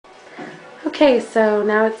Okay, so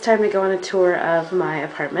now it's time to go on a tour of my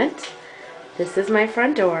apartment. This is my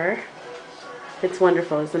front door. It's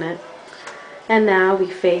wonderful, isn't it? And now we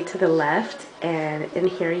fade to the left, and in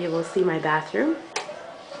here you will see my bathroom.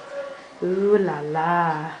 Ooh la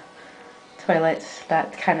la. Toilet,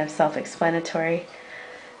 that's kind of self-explanatory.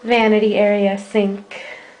 Vanity area, sink,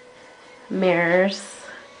 mirrors.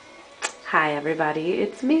 Hi everybody,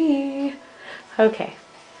 it's me. Okay,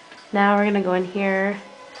 now we're gonna go in here.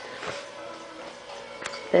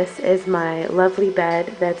 This is my lovely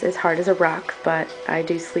bed that's as hard as a rock, but I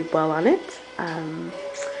do sleep well on it.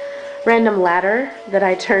 Random ladder that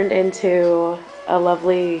I turned into a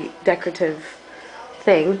lovely decorative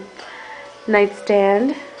thing.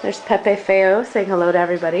 Nightstand. There's Pepe Feo saying hello to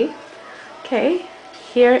everybody. Okay,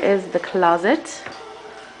 here is the closet.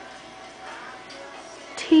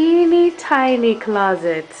 Teeny tiny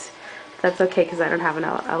closet. That's okay because I don't have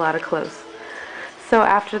a lot of clothes. So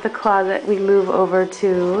after the closet, we move over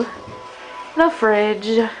to the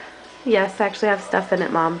fridge. Yes, I actually have stuff in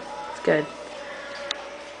it, Mom. It's good.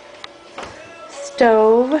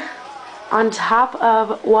 Stove on top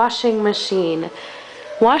of washing machine.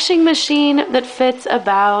 Washing machine that fits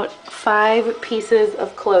about 5 pieces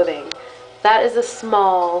of clothing. That is a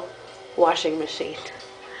small washing machine.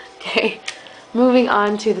 Okay, moving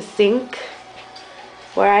on to the sink,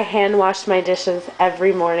 where I hand wash my dishes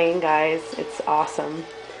every morning, guys. It's awesome.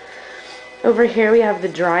 Over here we have the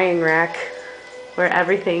drying rack, where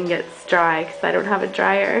everything gets dry because I don't have a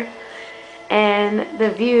dryer. And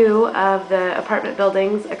the view of the apartment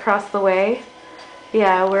buildings across the way.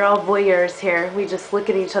 Yeah, we're all voyeurs here. We just look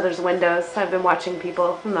at each other's windows. I've been watching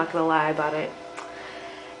people. I'm not gonna lie about it.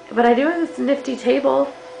 But I do have this nifty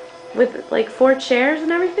table with like 4 chairs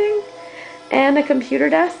and everything, and a computer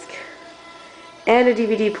desk. And a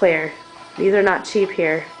DVD player. These are not cheap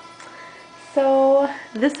here. So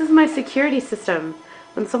this is my security system.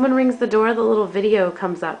 When someone rings the door, the little video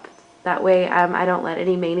comes up. That way I don't let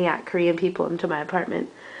any maniac Korean people into my apartment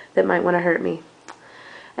that might want to hurt me.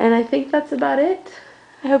 And I think that's about it.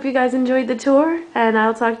 I hope you guys enjoyed the tour, and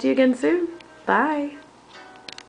I'll talk to you again soon. Bye.